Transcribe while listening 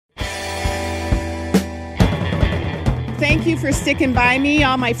thank you for sticking by me,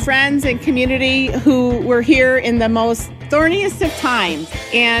 all my friends and community who were here in the most thorniest of times.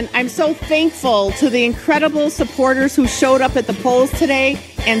 And I'm so thankful to the incredible supporters who showed up at the polls today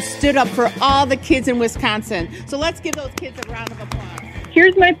and stood up for all the kids in Wisconsin. So let's give those kids a round of applause.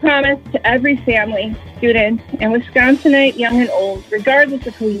 Here's my promise to every family, student, and Wisconsinite, young and old, regardless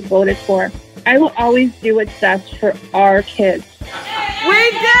of who you voted for. I will always do what's best for our kids. We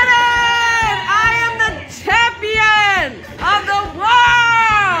did it! I am the champion of the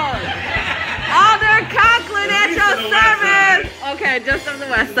world! Alder Conklin at your service! Okay, just on the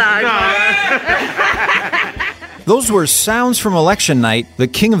west side. Those were sounds from election night. The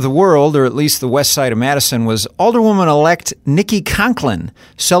king of the world, or at least the west side of Madison, was Alderwoman-elect Nikki Conklin,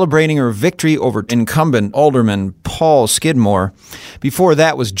 celebrating her victory over incumbent Alderman Paul Skidmore. Before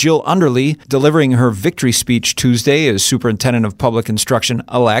that was Jill Underly, delivering her victory speech Tuesday as Superintendent of Public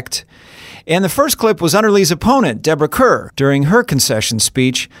Instruction-elect. And the first clip was Underly's opponent, Deborah Kerr, during her concession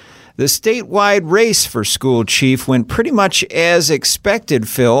speech. The statewide race for school chief went pretty much as expected,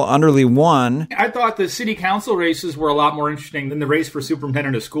 Phil. Underly won. I thought the city council races were a lot more interesting than the race for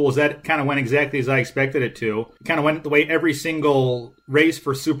superintendent of schools. That kind of went exactly as I expected it to. It kind of went the way every single race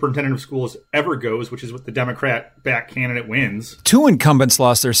for superintendent of schools ever goes, which is what the Democrat-backed candidate wins. Two incumbents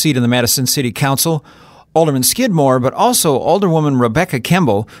lost their seat in the Madison City Council. Alderman Skidmore, but also Alderwoman Rebecca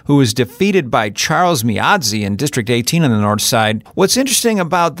Kimball, who was defeated by Charles Miadzi in District 18 on the north side. What's interesting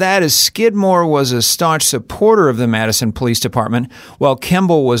about that is Skidmore was a staunch supporter of the Madison Police Department, while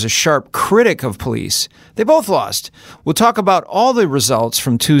Kimball was a sharp critic of police. They both lost. We'll talk about all the results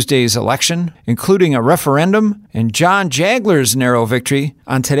from Tuesday's election, including a referendum and John Jagler's narrow victory,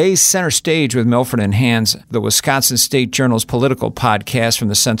 on today's Center Stage with Milford and Hands, the Wisconsin State Journal's political podcast from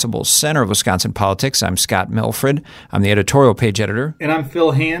the Sensible Center of Wisconsin Politics. I'm Scott Milford. I'm the editorial page editor. And I'm Phil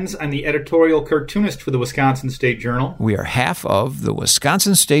Hands. I'm the editorial cartoonist for the Wisconsin State Journal. We are half of the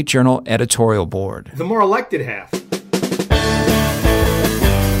Wisconsin State Journal editorial board. The more elected half.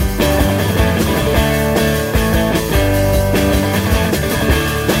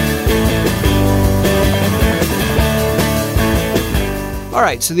 All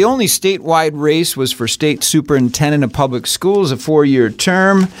right, so the only statewide race was for state superintendent of public schools, a 4-year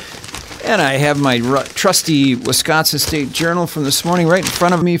term. And I have my trusty Wisconsin State Journal from this morning right in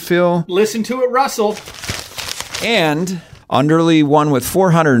front of me, Phil. Listen to it, Russell. And Underly won with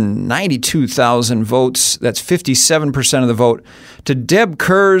 492,000 votes. That's 57% of the vote. To Deb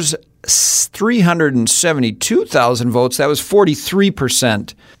Kerr's 372,000 votes, that was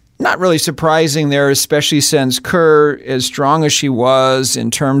 43%. Not really surprising there, especially since Kerr, as strong as she was in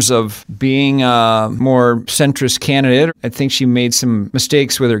terms of being a more centrist candidate, I think she made some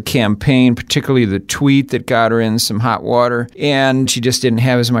mistakes with her campaign, particularly the tweet that got her in some hot water. And she just didn't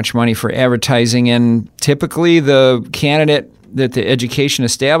have as much money for advertising. And typically the candidate that the education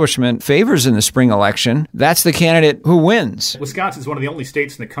establishment favors in the spring election, that's the candidate who wins. Wisconsin is one of the only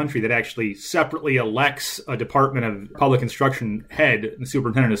states in the country that actually separately elects a Department of Public Instruction head, the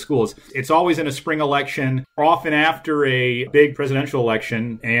superintendent of schools. It's always in a spring election, often after a big presidential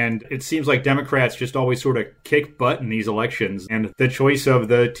election, and it seems like Democrats just always sort of kick butt in these elections, and the choice of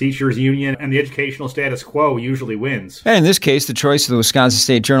the teachers union and the educational status quo usually wins. And in this case, the choice of the Wisconsin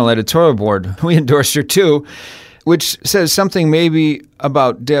State Journal editorial board. We endorsed her too, which says something maybe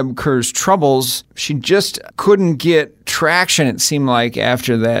about Deb Kerr's troubles. She just couldn't get traction, it seemed like,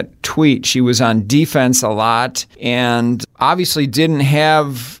 after that tweet. She was on defense a lot and obviously didn't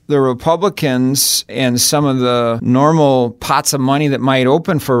have the Republicans and some of the normal pots of money that might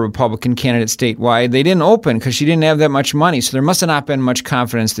open for a Republican candidate statewide. They didn't open because she didn't have that much money, so there must have not been much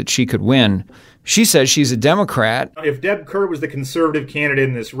confidence that she could win. She says she's a Democrat. If Deb Kerr was the conservative candidate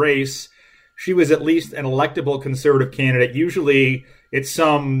in this race, she was at least an electable conservative candidate. Usually it's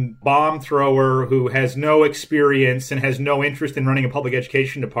some bomb thrower who has no experience and has no interest in running a public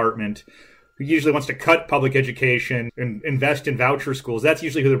education department, who usually wants to cut public education and invest in voucher schools. That's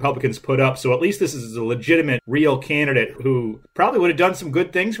usually who the Republicans put up. So at least this is a legitimate, real candidate who probably would have done some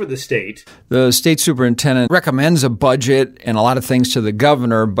good things for the state. The state superintendent recommends a budget and a lot of things to the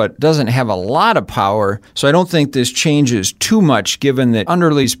governor, but doesn't have a lot of power. So I don't think this changes too much, given that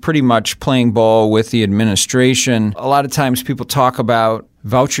Underly's pretty much playing ball with the administration. A lot of times people talk about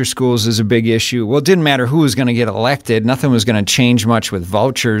voucher schools is a big issue. Well, it didn't matter who was going to get elected. Nothing was going to change much with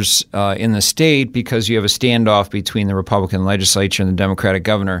vouchers in the state because you have a standoff between the Republican legislature and the Democratic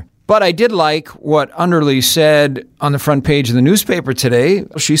governor. But I did like what Underly said on the front page of the newspaper today.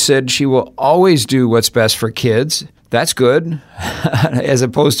 She said she will always do what's best for kids. That's good, as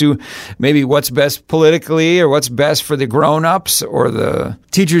opposed to maybe what's best politically or what's best for the grown-ups or the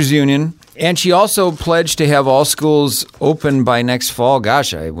teachers union. And she also pledged to have all schools open by next fall.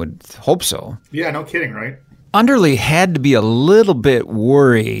 Gosh, I would hope so. Yeah, no kidding, right? Underly had to be a little bit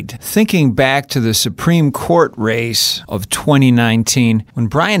worried, thinking back to the Supreme Court race of 2019, when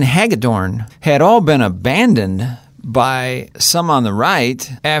Brian Hagedorn had all been abandoned by some on the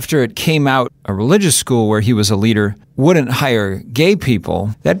right after it came out a religious school where he was a leader wouldn't hire gay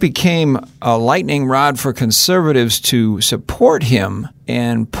people. That became a lightning rod for conservatives to support him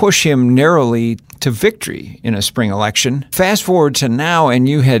and push him narrowly to victory in a spring election. Fast forward to now, and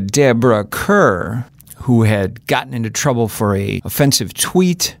you had Deborah Kerr, who had gotten into trouble for an offensive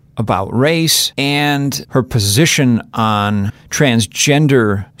tweet about race and her position on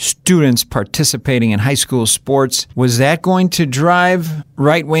transgender students participating in high school sports. Was that going to drive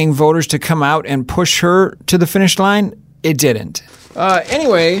right-wing voters to come out and push her to the finish line? It didn't.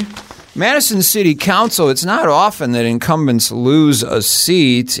 Anyway, Madison City Council, it's not often that incumbents lose a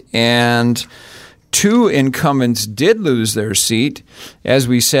seat, and two incumbents did lose their seat. As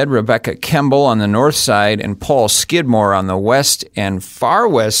we said, Rebecca Kemble on the north side and Paul Skidmore on the west and far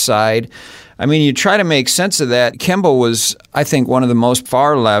west side. I mean, you try to make sense of that. Kemble was, I think, one of the most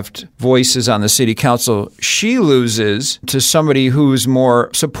far-left voices on the city council. She loses to somebody who's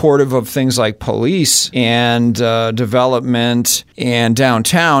more supportive of things like police and development and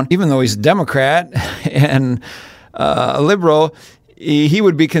downtown. Even though he's a Democrat and a liberal, he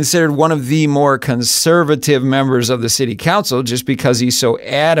would be considered one of the more conservative members of the city council just because he's so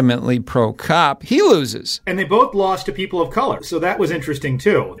adamantly pro-cop. He loses. And they both lost to people of color. So that was interesting,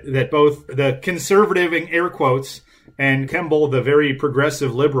 too, that both the conservative, in air quotes, and Kemble, the very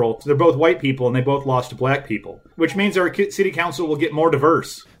progressive liberal, they're both white people, and they both lost to black people, which means our city council will get more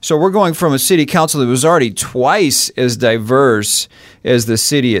diverse. So we're going from a city council that was already twice as diverse as the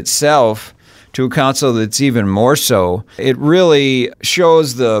city itself to a council that's even more so. It really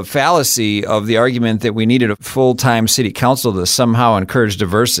shows the fallacy of the argument that we needed a full-time city council to somehow encourage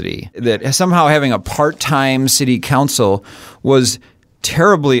diversity, that somehow having a part-time city council was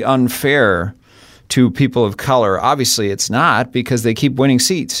terribly unfair to people of color. Obviously, it's not, because they keep winning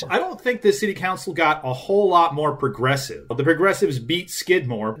seats. I don't think the city council got a whole lot more progressive. The progressives beat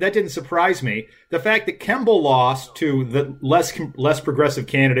Skidmore. That didn't surprise me. The fact that Kemble lost to the less progressive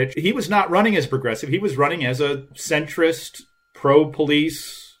candidate, he was not running as progressive. He was running as a centrist,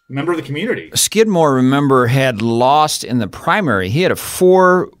 pro-police member of the community. Skidmore, remember, had lost in the primary. He had a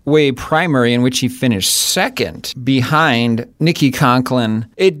four-way primary in which he finished second behind Nikki Conklin.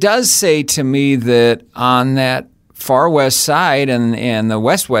 It does say to me that on that far west side and the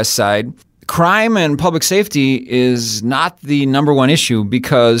west side, crime and public safety is not the number one issue,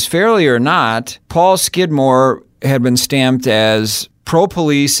 because fairly or not, Paul Skidmore had been stamped as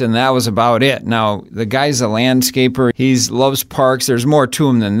pro-police, and that was about it. Now, the guy's a landscaper. He loves parks. There's more to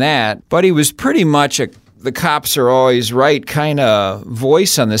him than that. But he was pretty much the cops are always right kind of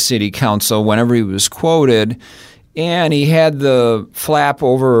voice on the city council whenever he was quoted. And he had the flap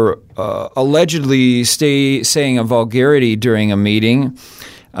over allegedly saying a vulgarity during a meeting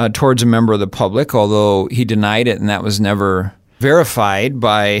towards a member of the public, although he denied it, and that was never verified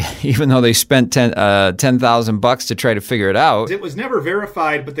by, even though they spent $10,000 to try to figure it out. It was never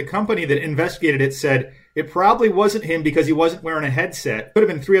verified, but the company that investigated it said it probably wasn't him because he wasn't wearing a headset. Could have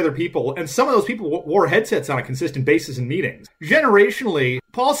been three other people, and some of those people wore headsets on a consistent basis in meetings. Generationally,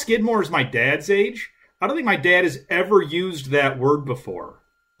 Paul Skidmore is my dad's age. I don't think my dad has ever used that word before.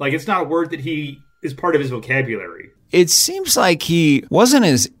 Like, it's not a word that he is part of his vocabulary. It seems like he wasn't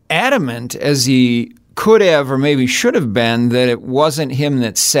as adamant as he could have or maybe should have been that it wasn't him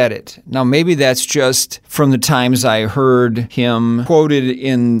that said it. Now, maybe that's just from the times I heard him quoted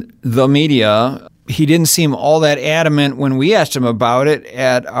in the media. He didn't seem all that adamant when we asked him about it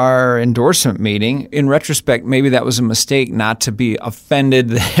at our endorsement meeting. In retrospect, maybe that was a mistake not to be offended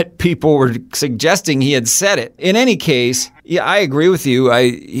that people were suggesting he had said it. In any case, yeah, I agree with you.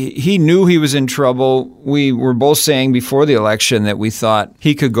 He knew he was in trouble. We were both saying before the election that we thought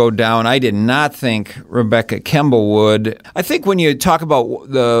he could go down. I did not think Rebecca Kemble would. I think when you talk about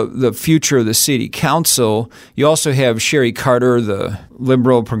the future of the city council, you also have Sherry Carter, the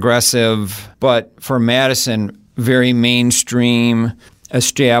liberal progressive, but for Madison, very mainstream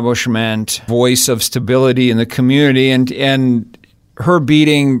establishment, voice of stability in the community, and her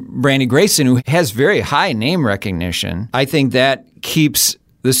beating Brandy Grayson, who has very high name recognition. I think that keeps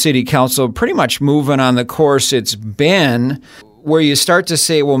the city council pretty much moving on the course it's been. Where you start to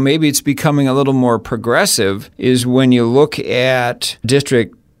say, well, maybe it's becoming a little more progressive is when you look at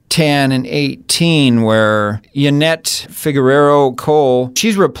District 10 and 18, where Yannette Figueroa Cole,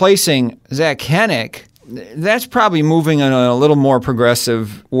 she's replacing Zach Hennick. that's probably moving in a little more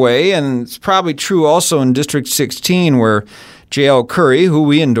progressive way, and it's probably true also in District 16 where J.L. Curry, who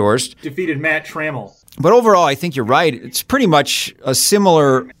we endorsed, defeated Matt Trammell. But overall, I think you're right. It's pretty much a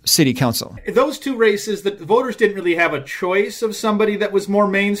similar city council. Those two races, the voters didn't really have a choice of somebody that was more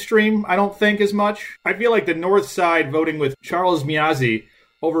mainstream, I don't think, as much. I feel like the North Side voting with Charles Miazzi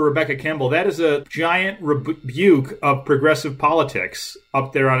over Rebecca Kimball, that is a giant rebuke of progressive politics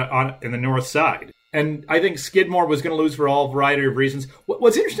up there in the North Side. And I think Skidmore was going to lose for all variety of reasons.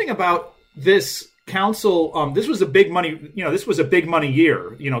 What's interesting about this council, this was a big money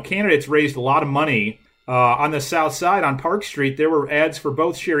year. Candidates raised a lot of money on the South Side on Park Street. There were ads for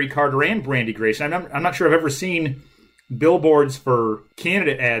both Sherry Carter and Brandy Grayson. I'm not sure I've ever seen billboards for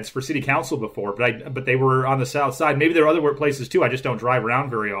candidate ads for city council before, but they were on the South Side. Maybe there are other places too. I just don't drive around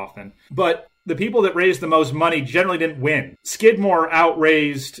very often. But the people that raised the most money generally didn't win. Skidmore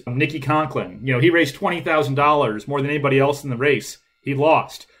outraised Nikki Conklin. He raised $20,000 more than anybody else in the race. He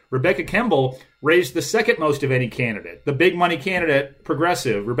lost. Rebecca Kimball raised the second most of any candidate. The big money candidate,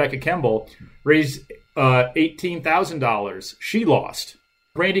 progressive, Rebecca Kimball, raised $18,000. She lost.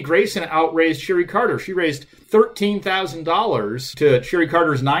 Brandy Grayson outraised Sherry Carter. She raised $13,000 to Sherry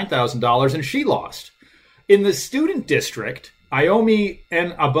Carter's $9,000, and she lost. In the student district, Iomi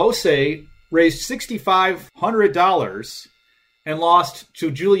and Abose raised $6,500 and lost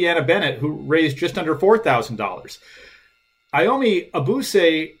to Juliana Bennett, who raised just under $4,000. Iomi Abuse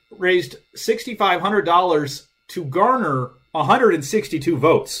raised $6,500 to garner 162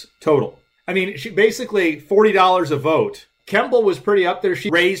 votes total. I mean, she basically $40 a vote. Kimball was pretty up there. She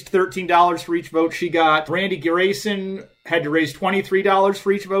raised $13 for each vote she got. Brandy Grayson had to raise $23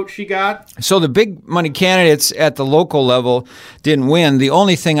 for each vote she got. So the big money candidates at the local level didn't win. The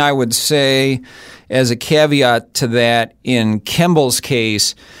only thing I would say as a caveat to that in Kimball's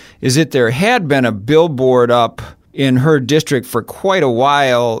case is that there had been a billboard up in her district for quite a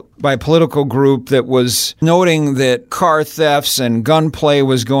while by a political group that was noting that car thefts and gunplay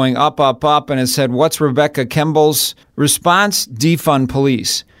was going up, and it said, what's Rebecca Kimball's response? Defund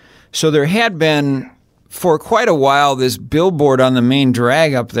police. So there had been, for quite a while, this billboard on the main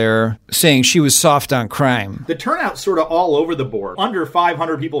drag up there saying she was soft on crime. The turnout's sort of all over the board. Under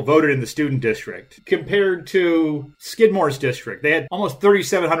 500 people voted in the student district compared to Skidmore's district. They had almost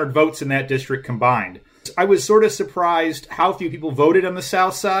 3,700 votes in that district combined. I was sort of surprised how few people voted on the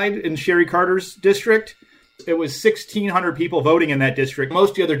South Side in Sherry Carter's district. It was 1,600 people voting in that district.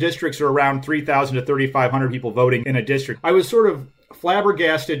 Most of the other districts are around 3,000 to 3,500 people voting in a district. I was sort of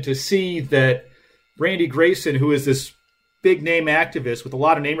flabbergasted to see that Brandy Grayson, who is this big name activist with a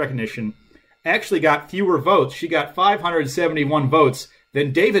lot of name recognition, actually got fewer votes. She got 571 votes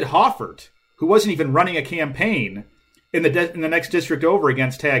than David Hoffert, who wasn't even running a campaign in the next district over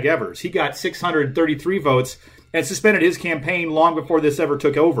against Tag Evers. He got 633 votes and suspended his campaign long before this ever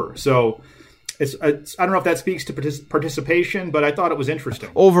took over. So I don't know if that speaks to participation, but I thought it was interesting.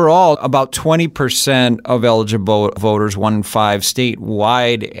 Overall, about 20% of eligible voters, 1 in 5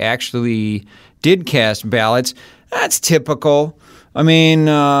 statewide, actually did cast ballots. That's typical. I mean,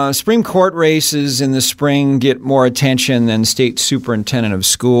 Supreme Court races in the spring get more attention than state superintendent of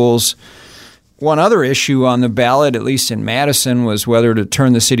schools. One other issue on the ballot, at least in Madison, was whether to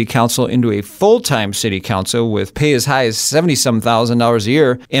turn the city council into a full-time city council with pay as high as $70,000 a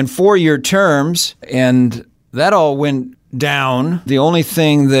year and 4-year terms, and that all went down. The only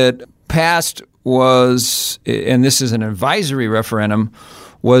thing that passed was, and this is an advisory referendum,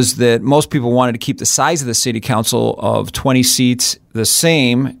 was that most people wanted to keep the size of the city council of 20 seats the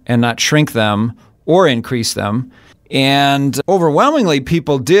same and not shrink them or increase them. And overwhelmingly,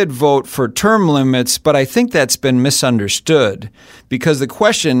 people did vote for term limits, but I think that's been misunderstood because the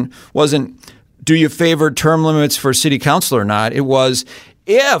question wasn't, do you favor term limits for city council or not? It was,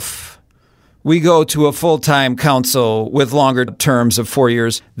 if we go to a full-time council with longer terms of 4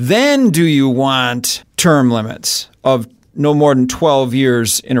 years, then do you want term limits of no more than 12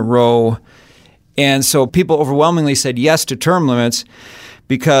 years in a row? And so people overwhelmingly said yes to term limits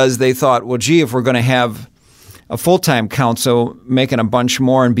because they thought, well, gee, if we're going to have a full-time council making a bunch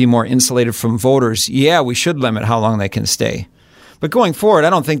more and be more insulated from voters, yeah, we should limit how long they can stay. But going forward, I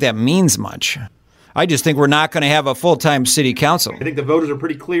don't think that means much. I just think we're not going to have a full-time city council. I think the voters are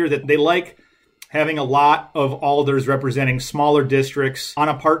pretty clear that they like having a lot of alders representing smaller districts on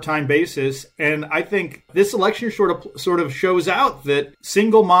a part-time basis. And I think this election sort of shows out that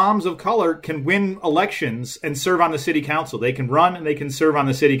single moms of color can win elections and serve on the city council. They can run and they can serve on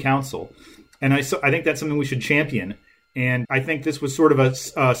the city council. And I think that's something we should champion. And I think this was sort of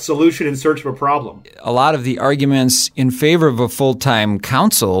a solution in search of a problem. A lot of the arguments in favor of a full-time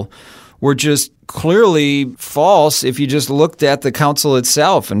council were just clearly false if you just looked at the council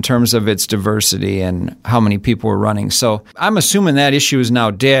itself in terms of its diversity and how many people were running. So I'm assuming that issue is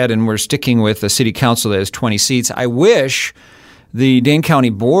now dead and we're sticking with a city council that has 20 seats. I wish the Dane County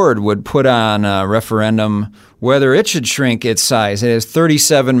Board would put on a referendum whether it should shrink its size. It has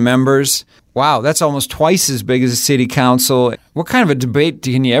 37 members. Wow, that's almost twice as big as a city council. What kind of a debate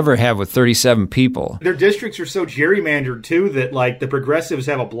can you ever have with 37 people? Their districts are so gerrymandered, too, that like the progressives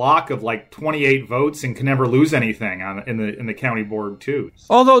have a block of like 28 votes and can never lose anything in the county board, too.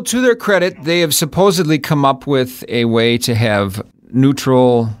 Although, to their credit, they have supposedly come up with a way to have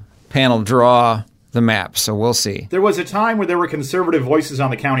neutral panel draw the map, so we'll see. There was a time where there were conservative voices on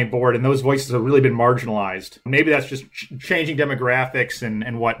the county board, and those voices have really been marginalized. Maybe that's just changing demographics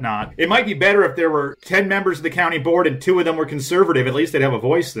and whatnot. It might be better if there were 10 members of the county board and 2 of them were conservative. At least they'd have a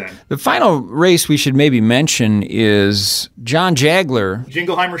voice then. The final race we should maybe mention is John Jagler.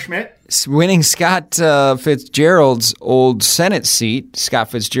 Jingleheimer Schmidt? Winning Scott Fitzgerald's old Senate seat.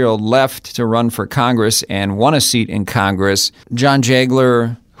 Scott Fitzgerald left to run for Congress and won a seat in Congress. John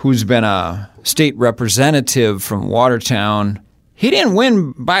Jagler, who's been a state representative from Watertown, he didn't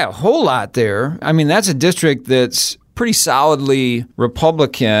win by a whole lot there. I mean, that's a district that's pretty solidly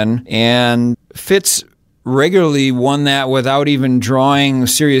Republican, and Fitz regularly won that without even drawing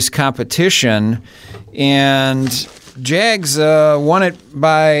serious competition. And Jags won it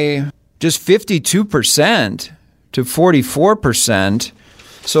by just 52% to 44%.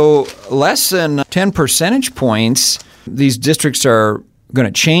 So less than 10 percentage points. These districts are going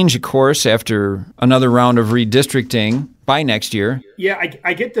to change, of course, after another round of redistricting by next year. Yeah,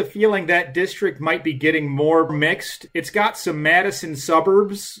 I get the feeling that district might be getting more mixed. It's got some Madison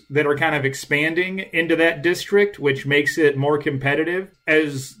suburbs that are kind of expanding into that district, which makes it more competitive.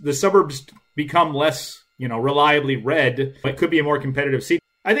 As the suburbs become less, reliably red, it could be a more competitive seat.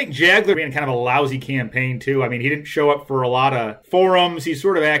 I think Jagler ran kind of a lousy campaign, too. I mean, he didn't show up for a lot of forums. He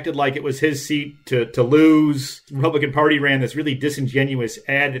sort of acted like it was his seat to lose. The Republican Party ran this really disingenuous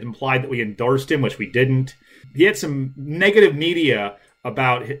ad that implied that we endorsed him, which we didn't. He had some negative media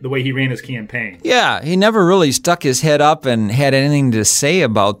about the way he ran his campaign. Yeah, he never really stuck his head up and had anything to say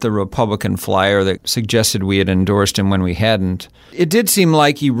about the Republican flyer that suggested we had endorsed him when we hadn't. It did seem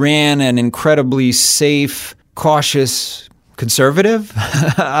like he ran an incredibly safe, cautious, conservative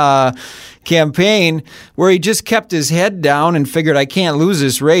campaign where he just kept his head down and figured, I can't lose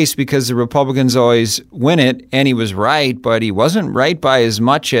this race because the Republicans always win it. And he was right, but he wasn't right by as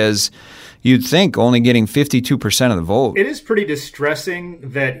much as you'd think, only getting 52% of the vote. It is pretty distressing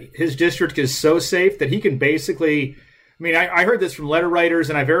that his district is so safe that he can basically, I heard this from letter writers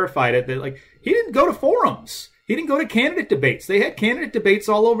and I verified it, that he didn't go to forums. He didn't go to candidate debates. They had candidate debates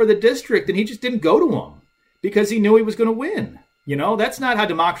all over the district and he just didn't go to them because he knew he was going to win. That's not how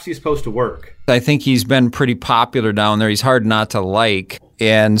democracy is supposed to work. I think he's been pretty popular down there. He's hard not to like.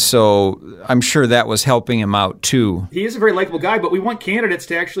 And so I'm sure that was helping him out, too. He is a very likable guy, but we want candidates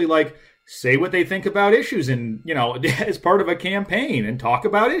to actually, say what they think about issues and, as part of a campaign and talk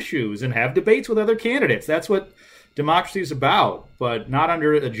about issues and have debates with other candidates. That's what democracy is about, but not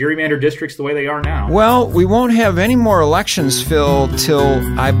under the gerrymandered districts the way they are now. Well, we won't have any more elections, Phil, till,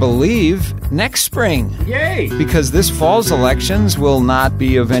 I believe, next spring. Yay! Because this fall's elections will not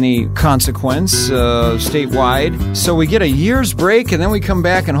be of any consequence statewide. So we get a year's break, and then we come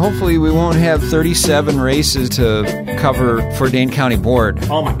back, and hopefully we won't have 37 races to cover for Dane County Board.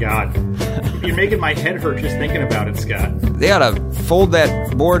 Oh, my God. You're making my head hurt just thinking about it, Scott. They ought to fold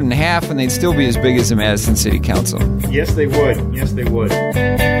that board in half, and they'd still be as big as the Madison City Council. Yes, they would. Yes, they would.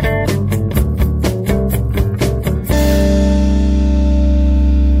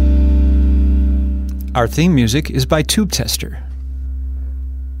 Our theme music is by Tube Tester.